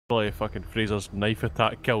Probably fucking Fraser's knife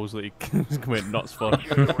attack kills that he went nuts for.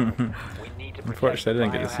 Unfortunately, I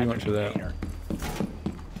didn't get to see much of that.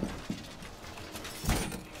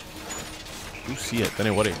 You'll see it,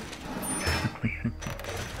 don't worry.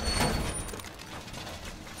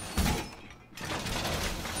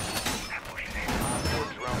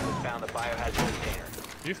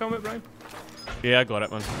 Did you film it, Brian? Yeah, I got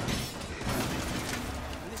it, man.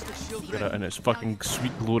 Got it in its fucking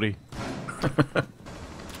sweet glory.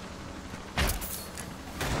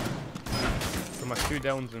 For my 2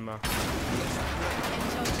 downs and my...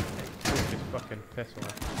 Just fucking piss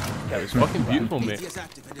off. It was fucking beautiful, mate.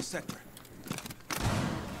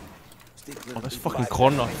 Oh, this fucking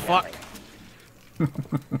corner, fuck!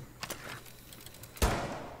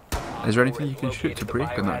 Is there anything you can shoot to break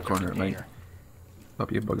in that corner? It might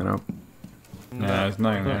be bugging out. No, there's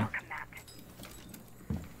nothing there.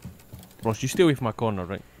 Ross, you stay away from my corner,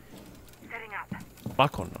 right? My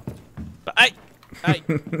corner. But hey!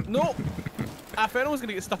 No! If anyone's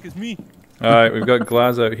gonna get stuck, it's me. Alright, we've got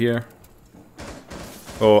Glaz out here.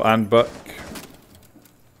 Oh, and Buck.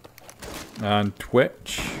 And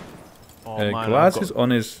Twitch. Oh, man, Glaz is on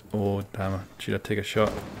his... Oh, damn it. Should I take a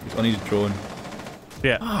shot? He's on his drone.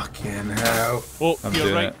 Yeah. Fucking hell. Oh, I'm you're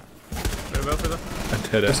doing right. it. Very well for that. I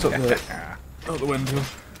did it. Just up the, out the window.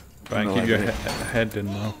 Try and keep your head in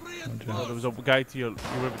now. Oh, there was a guy to your... You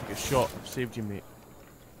were able to get shot. Saved you, mate.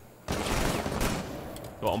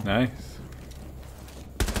 Got him. Nice.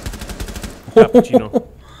 Cappuccino.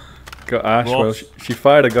 Got Ash. Ross. Well, she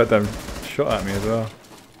fired a goddamn shot at me as well.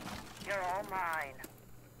 You're all mine.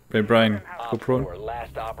 Hey, Brian, go prone.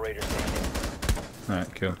 Last operator standing.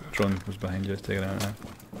 Alright, cool. Drone was behind you, just taking it out now.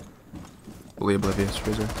 Totally oblivious,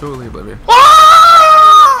 Fraser. Totally oblivious.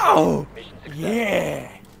 Oh!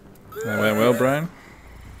 Yeah! That went well, Brian.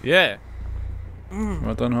 Yeah.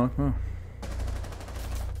 Well done, Hawkmo.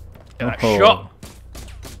 Get that Oh. shot!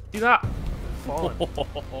 See that? Falling.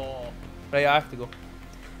 Right, I have to go.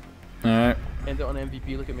 Alright. End it on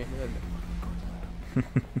MVP, look at me.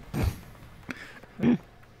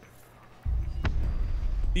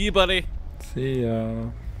 See you, buddy. See ya.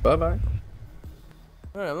 Bye bye.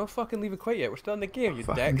 Alright, I'm not fucking leaving quite yet. We're still in the game, you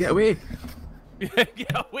Fucking dick. get away.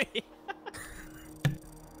 Get away.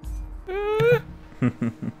 Good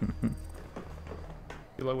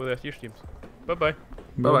luck with the rest of your streams. Bye bye.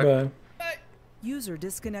 Bye bye. User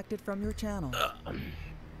disconnected from your channel.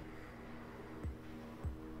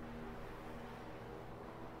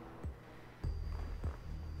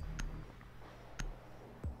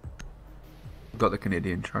 Got the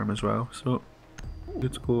Canadian charm as well, so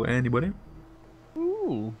let's go anybody.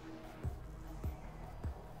 Ooh.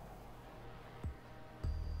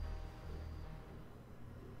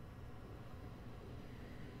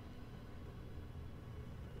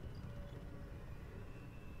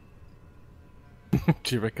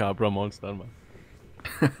 Chupacabra monster, man.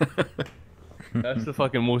 That's the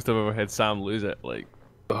fucking most I've ever had Sam lose it. Like,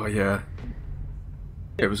 Oh yeah.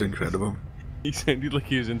 It was incredible. he sounded like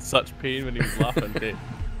he was in such pain when he was laughing. Too.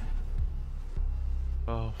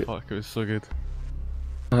 Oh fuck, it was so good.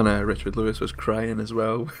 And Richard Lewis was crying as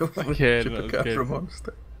well. Like, Yeah, that was Chupacabra good.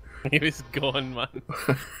 monster. He was gone, man.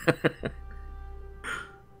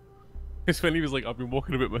 It's when he was like, I've been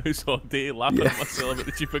walking about my house all day laughing at myself about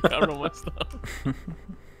the Chupacabra monster.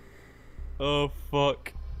 Oh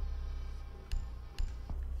fuck.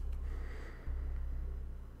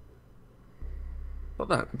 Thought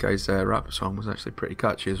that guy's rap song was actually pretty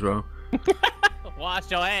catchy as well. Wash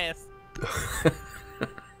your ass.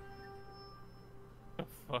 Oh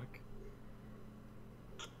fuck.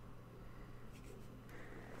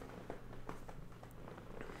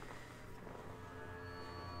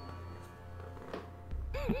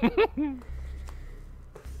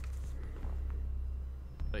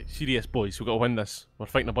 Right, serious boys, we've got to win this. We're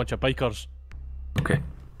fighting a bunch of bikers. Okay.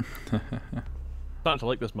 Starting to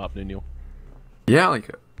like this map now, Neil. Yeah, I like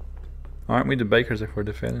it. Aren't we the bikers if we're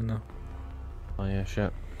defending though? Oh yeah,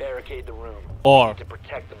 shit. Barricade the room. Or To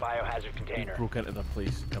protect the biohazard we container. broke into their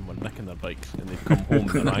place and we're nicking their bikes and they've come home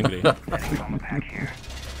and they're angry.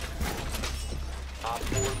 Op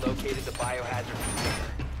 4 located the biohazard container.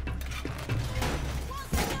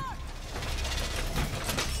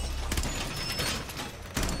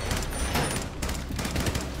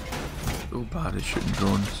 So bad at shooting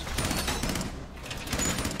drones.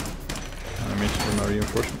 Animation from our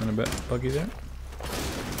reinforcement a bit buggy there.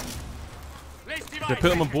 Should I put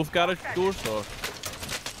them on both garage doors or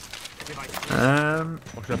should I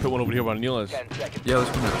put one over here where Neil is? 10 seconds. Yeah, let's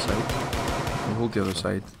go on that side. We'll hold the other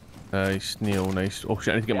side. Nice, Neil, nice. Oh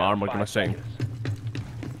shit, I need to get my armor, give me a second.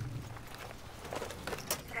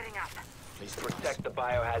 Setting up. Protect the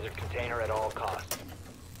biohazard container at all costs.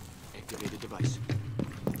 Activate the device.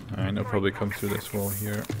 Alright, they'll probably come through this wall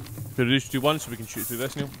here. Should we just do one so we can shoot through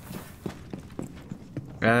this, Neil?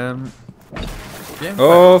 Yeah.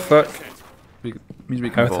 Oh fuck! Means we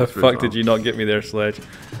can How fall the through fuck as did well. you not get me there, Sledge?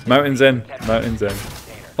 Mountains in, mountains in.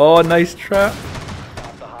 Oh, nice trap!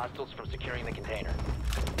 Stop the hostiles from securing the container.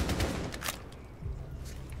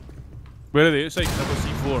 Where are they? Outside, number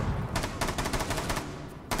C4.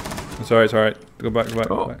 It's alright, it's alright. Go back, go back,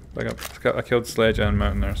 Oh. go back up. I killed Sledge and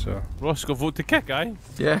Mountain there, so. Ross got vote to kick, aye?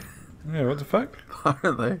 Yeah. Yeah, what the fuck?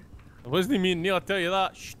 Aren't they? It wasn't mean, Neil, I'll tell you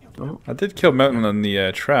that. Shh. Oh. I did kill Mountain on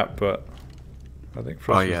the trap, but I think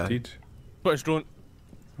Frost yeah. was deed. Put his drone.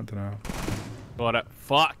 I don't know. Got it.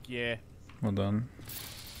 Fuck yeah. Well done.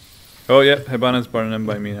 Oh yeah, Hibana's burning in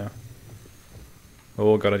by me now.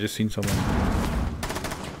 Oh god, I just seen someone.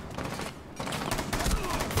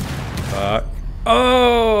 Fuck.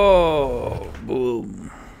 Oh!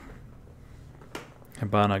 Boom.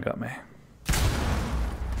 Hibana got me.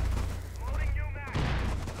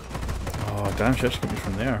 Oh damn, she actually got me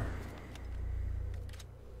from there.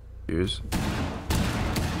 Use. Yeah,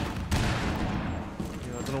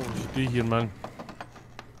 I don't know what we should do here, man.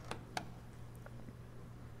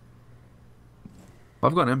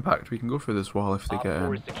 I've got an impact. We can go through this wall if they Op get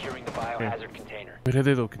 4 in. is securing the biohazard container. Where are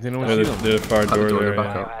they though? Can they not Yeah, see them? the far At the door door, there, they're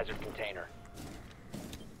back yeah. up. Biohazard container.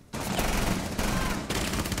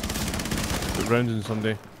 The rounds in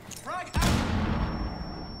someday.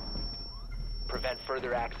 Prevent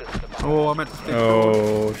further access to the biohazard. Oh, I meant to stay.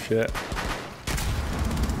 Oh shit.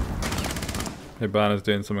 Hibana's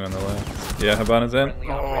doing something on the left. Yeah, Hibana's in. Friendly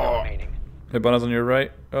operator remaining. Hibana's on your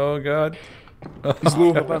right. Oh god. He's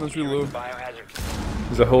low. Hibana's really low. Biohazard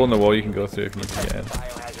There's a hole in the wall you can go through if you need to get in.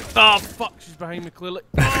 biohazard. Oh fuck, she's behind me clearly.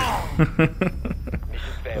 Oh! Mission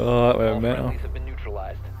failed. Oh, that went All mental. friendlies have been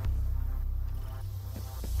neutralized.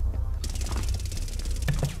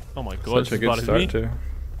 Oh my god, Such a she's as good bad as me. start too.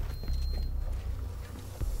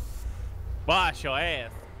 Wash your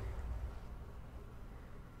ass.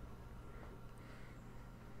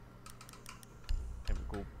 There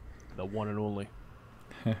we go. The one and only.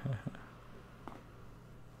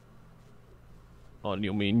 Oh,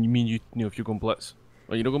 Neil, you, Neil, if you're going blitz.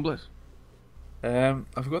 Oh, you're not going blitz?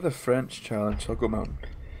 I've got the French challenge, so I'll go mountain.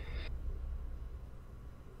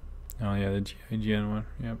 Oh yeah, the GIGN one.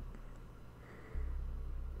 Yep.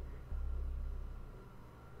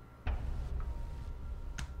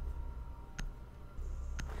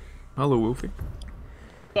 Hello, Wolfie.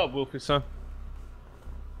 What's up, Wilkie, son?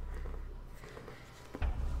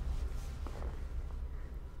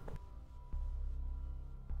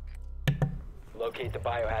 Locate the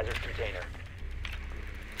biohazard container.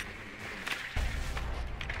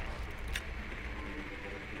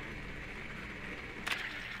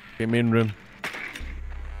 Okay, main room.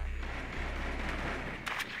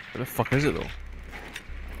 Where the fuck is it though?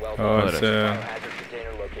 Well Oh, done. it's Biohazard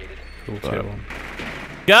container located. pool table.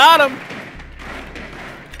 Got him!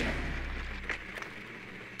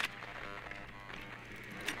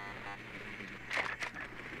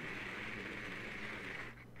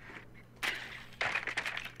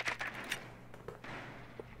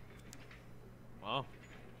 Wow.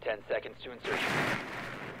 10 seconds to insertion.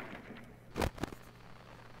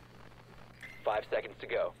 5 seconds to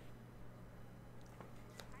go.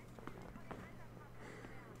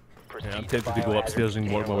 Yeah, I'm Proceed tempted to go biohazard upstairs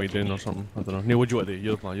and work my way container down or something. I don't know. Neil, what do you want to do?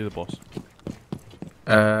 You're the man, you're the boss.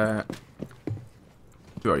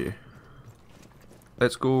 Who are you?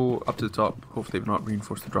 Let's go up to the top. Hopefully they've not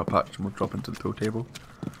reinforced the drop hatch and we'll drop into the tow table.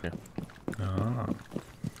 Ah.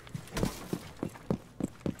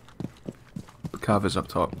 The cav is up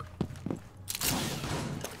top.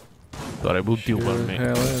 Alright, we'll deal with Sure it, mate.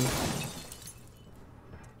 hell is.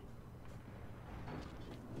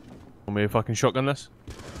 Want me to fucking shotgun this?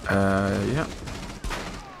 Yeah.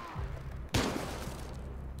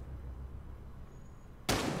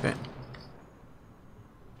 Okay.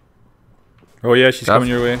 Oh yeah, she's Gav? coming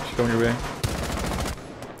your way. She's coming your way.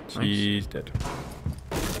 She's dead.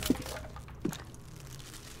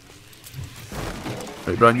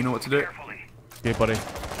 Right, Brian, you know what to do? Okay, buddy.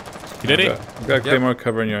 You ready? I've got a claymore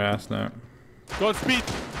covering your ass now. Godspeed!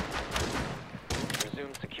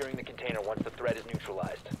 Resume securing the container once the threat is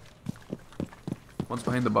neutralized. One's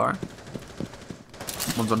behind the bar.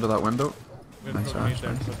 One's under that window. Nice ass,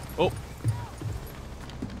 nice. Oh!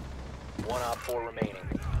 One op 4 remaining.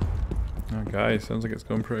 Oh guys, sounds like it's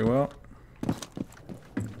going pretty well.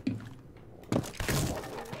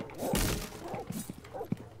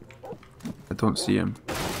 I don't see him.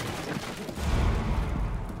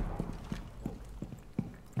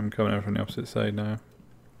 I'm coming in from the opposite side now.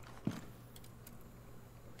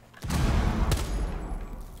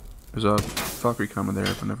 There's a Valkyrie camera there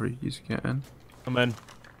whenever you get in. I'm in.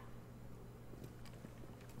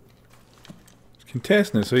 He's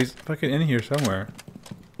contesting it, so he's fucking in here somewhere.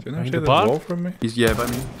 Is he on the Behind other side the of the bar? wall from me? He's by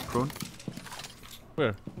me, prone.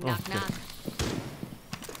 Where? Knock, okay. knock.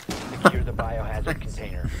 Secure the biohazard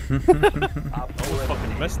container. Op 4 Fucking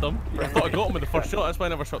eliminated. missed him. I thought I got him with the first shot, that's why I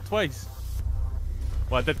never shot twice.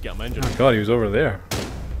 Well, I did get him injured. Oh my god, he was over there.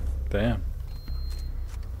 Damn.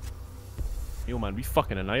 Yo man, we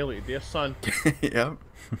fucking annihilated there, son. Yep.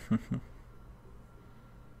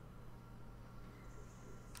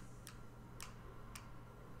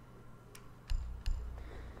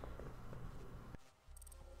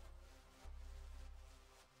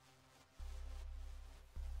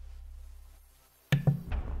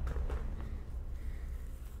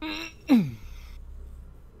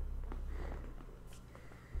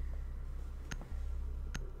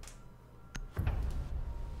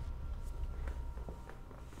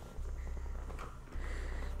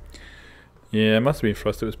 Yeah, it must have been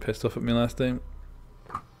Frost that was pissed off at me last time.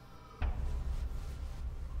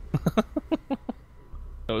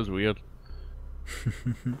 That was weird.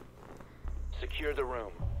 Secure the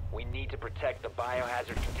room. We need to protect the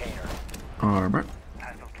biohazard container. Armor.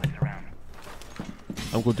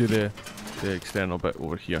 I'm gonna do the external bit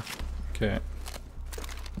over here. Okay.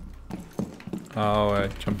 I'll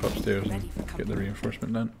jump upstairs and get the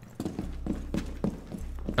reinforcement done.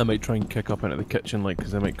 I might try and kick up into the kitchen, like,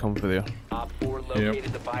 because they might come for there. Op 4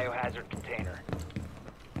 located the biohazard container.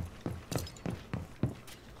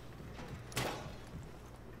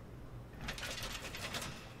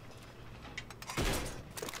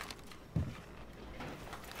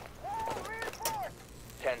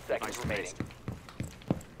 Seconds remaining.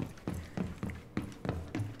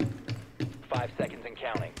 5 seconds and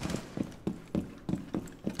counting.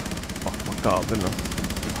 Fuck, fucked that up, didn't I? Op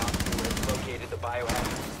 4 has located the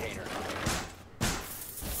biohazard container.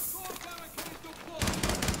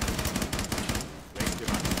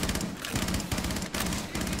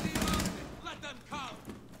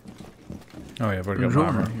 Oh yeah, I've already got There's my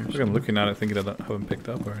armor armor. here, I am looking at it thinking I haven't picked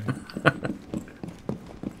up already.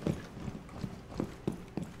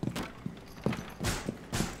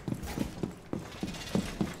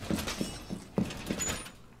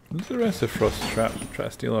 Who's the rest of Frost's traps? Try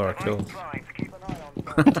to steal our kills.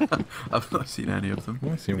 I've not seen any of them. I've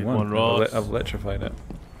only seen Did one. one, Ross. I've electrified it.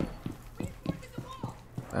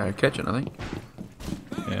 Kitchen, I think.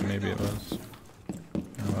 Yeah, maybe it was. Oh,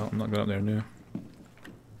 well, I'm not going up there now.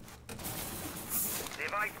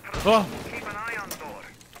 Oh!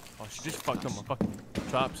 Oh, she just fucked up my fucking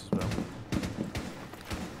traps as well.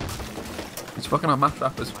 He's fucking on my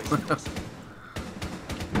trap as well.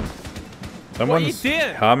 Someone's doing?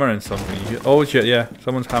 hammering something. Oh shit, yeah.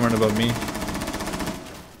 Someone's hammering above me.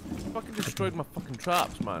 Fucking destroyed my fucking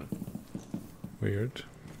traps, man. Weird.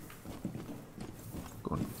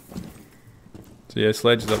 Go on. So yeah,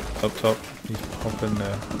 Sledge is up top. He's pumping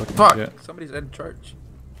the fucking Fuck! jet. Somebody's in church.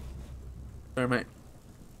 There, mate.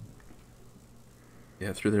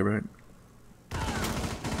 Yeah, through there, right.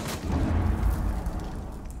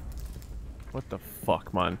 What the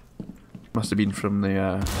fuck, man? Must have been from the,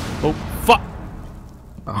 Oh, fuck!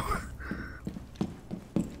 Oh.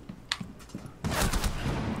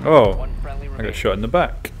 Oh, One friendly I got remaining. shot in the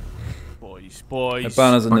back. Boys, boys.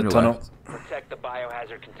 Hibana's in On the your tunnel. left. Protect the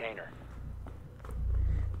biohazard container.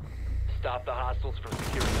 Stop the hostiles from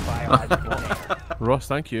securing the biohazard container. Ross,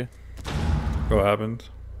 thank you. What happened?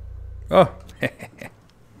 Oh,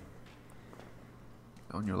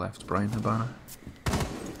 On your left, Brian Hibana.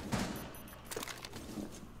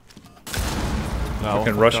 No,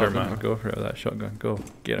 fucking fuck rush that, her, didn't man. I? Go for it with that shotgun. Go,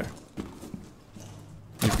 get her.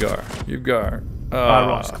 You've got her. You've got her. Ah,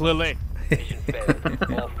 Ross, clearly. Mission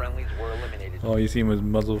failed. All friendlies were eliminated. All you seen was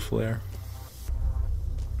muzzle flare.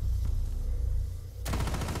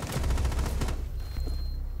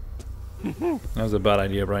 That was a bad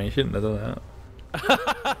idea, Brian. You shouldn't have done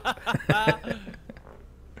that.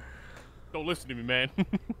 Don't listen to me, man.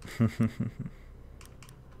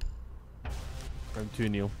 Round 2,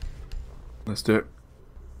 Neil. Let's do it.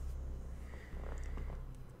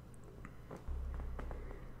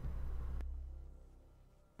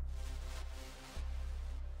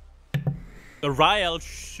 The Rael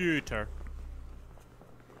shooter.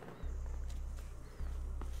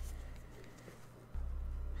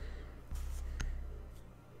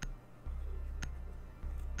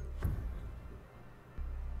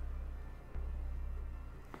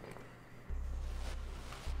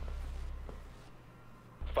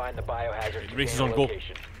 Find the biohazard Race is container on go.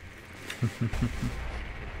 location.